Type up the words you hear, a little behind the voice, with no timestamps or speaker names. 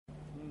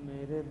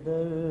میرے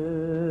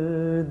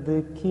درد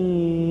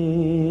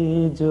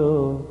کی جو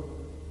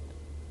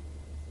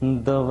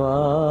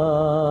دوا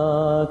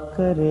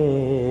کرے،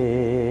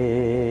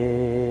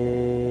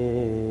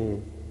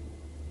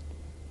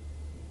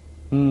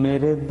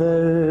 میرے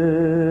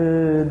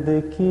درد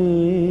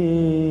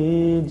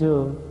کی جو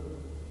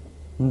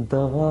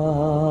دوا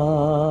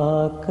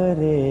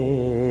کرے،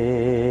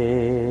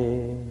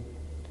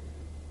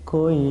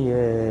 کوئی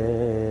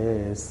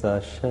ایسا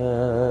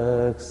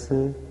شخص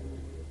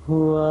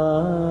ہوا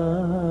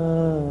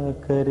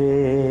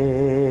کرے،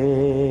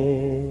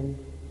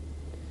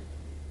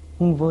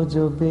 وہ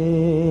جو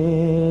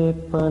بے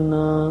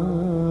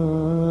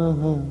پناہ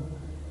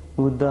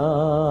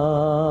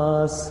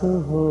اداس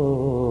ہو،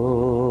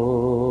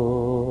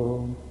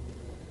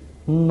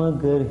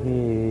 مگر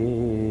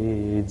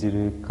ہجر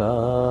کا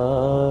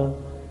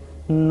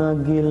نہ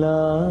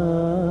گلہ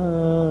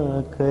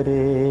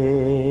کرے،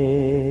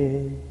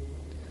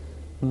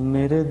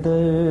 میرے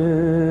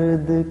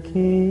درد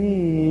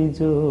کی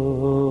جو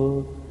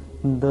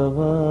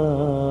دوا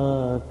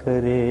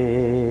کرے،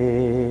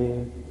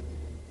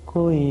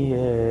 کوئی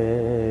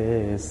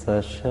ایسا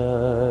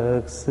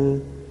شخص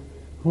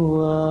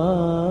ہوا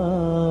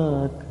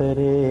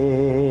کرے،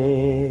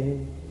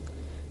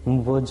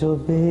 وہ جو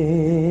بے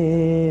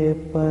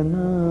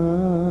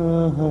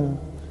پناہ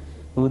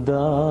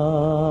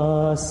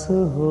اداس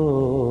ہو،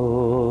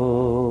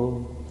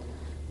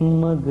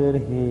 مگر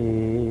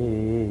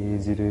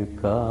ہجر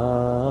کا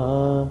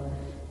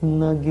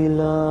نہ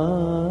گلہ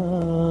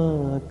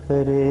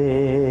کرے،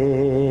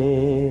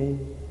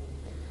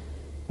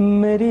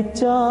 میری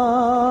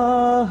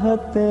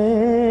چاہتیں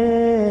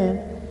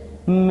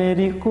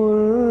میری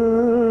قربتیں،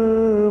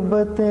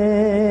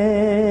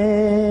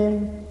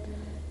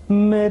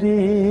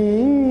 میری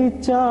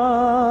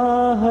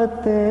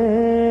چاہتیں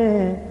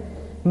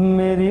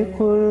میری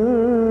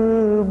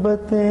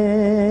قربتیں،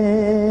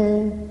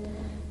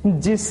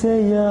 جسے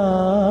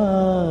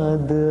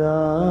یاد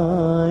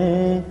آئے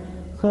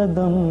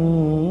قدم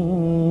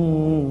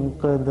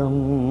قدم،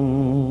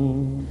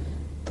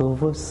 تو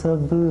وہ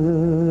سب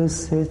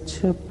سے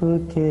چھپ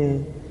کے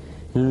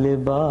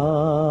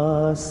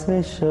لباس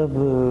شب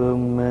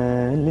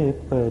میں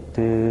لپٹ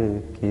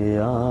کے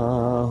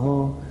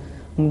آہوں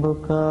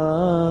بکا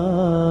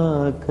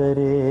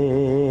کرے،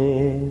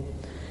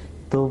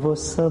 تو وہ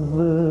سب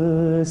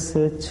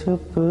سے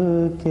چھپ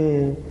کے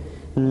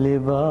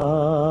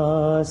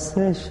لباس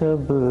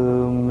شب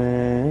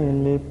میں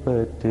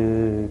لپٹ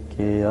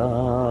کے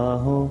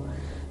آہوں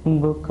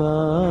بکا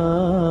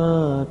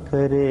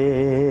کرے،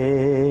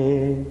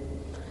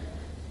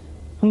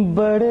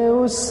 بڑے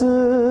اس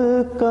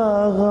کا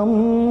غم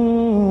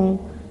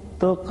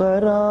تو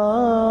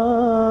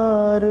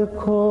قرار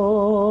کھو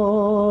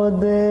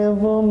دے،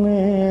 وہ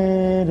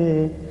میرے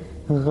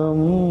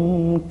غم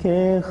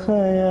کے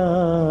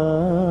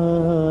خیال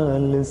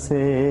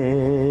سے،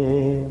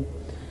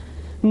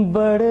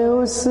 بڑے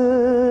اس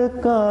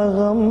کا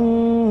غم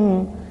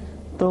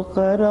تو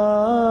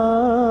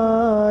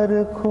قرار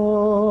کھو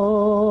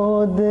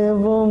دے،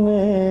 وہ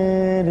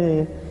میرے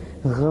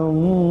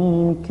غم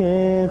کے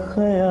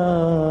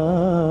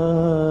خیال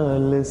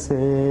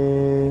سے،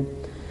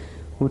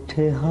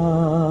 اٹھے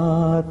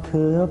ہاتھ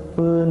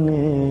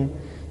اپنے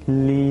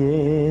لیے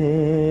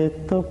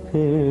تو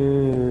پھر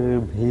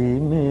بھی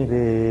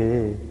میرے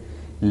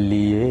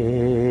لیے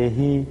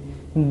ہی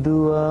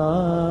دعا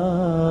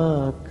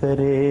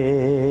کرے،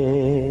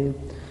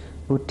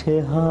 اٹھے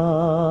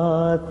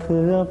ہاتھ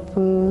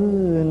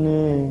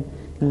اپنے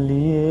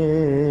لیے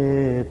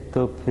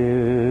تو پھر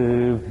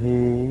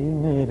بھی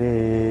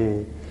میرے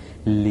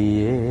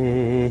لیے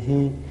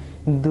ہی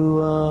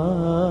دعا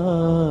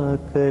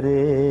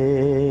کرے،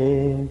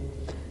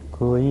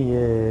 کوئی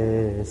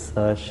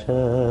ایسا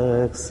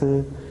شخص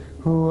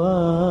ہوا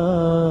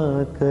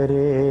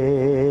کرے،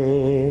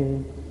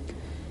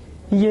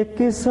 یہ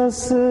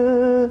قصص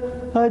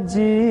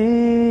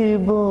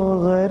عجیب و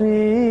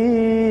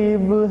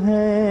غریب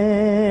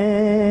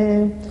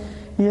ہیں،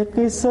 یہ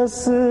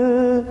قصص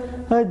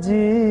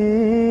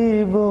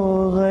عجیب و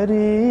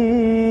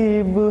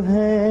غریب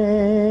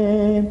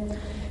ہیں،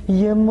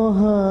 یہ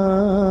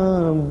محبتوں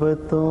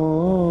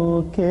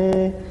کے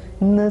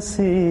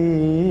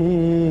نصیب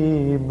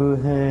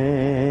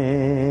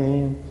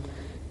ہیں،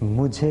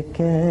 مجھے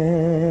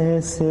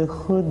کیسے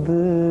خود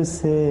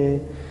سے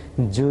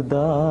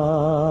جدا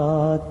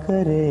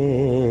کرے،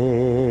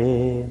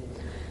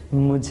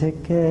 مجھے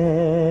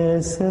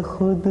کیسے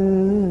خود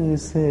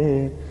سے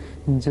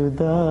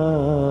جدا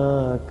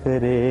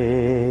کرے،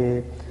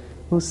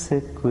 اسے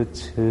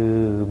کچھ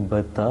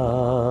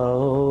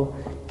بتاؤ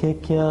کہ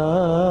کیا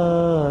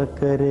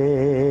کرے،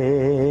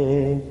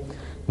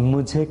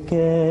 مجھے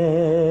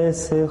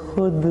کیسے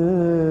خود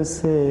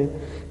سے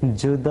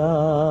جدا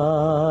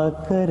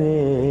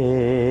کرے،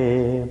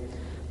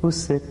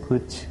 اسے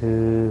کچھ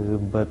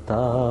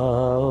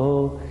بتاؤ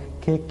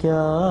کہ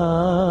کیا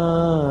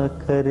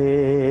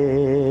کرے،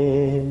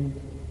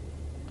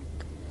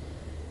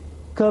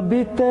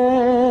 کبھی طے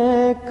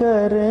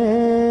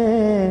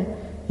کریں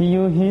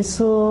یوں ہی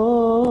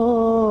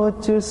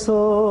سوچ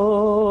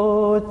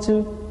سوچ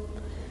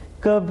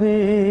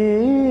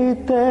کبھی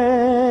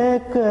طے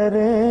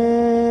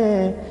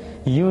کریں،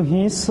 یوں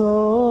ہی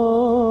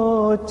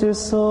سوچ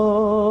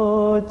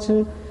سوچ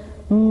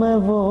میں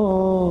وہ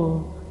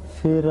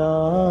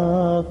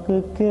فراق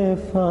کے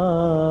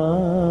فاصلے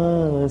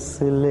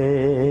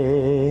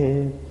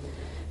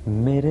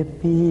میرے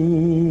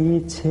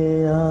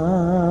پیچھے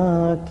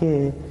آ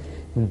کے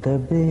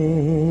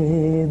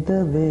دبے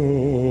دبے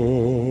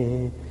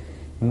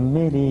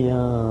میری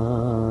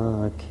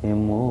آنکھیں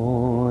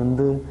موند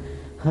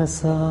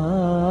ہنسا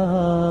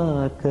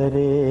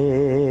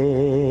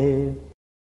کرے۔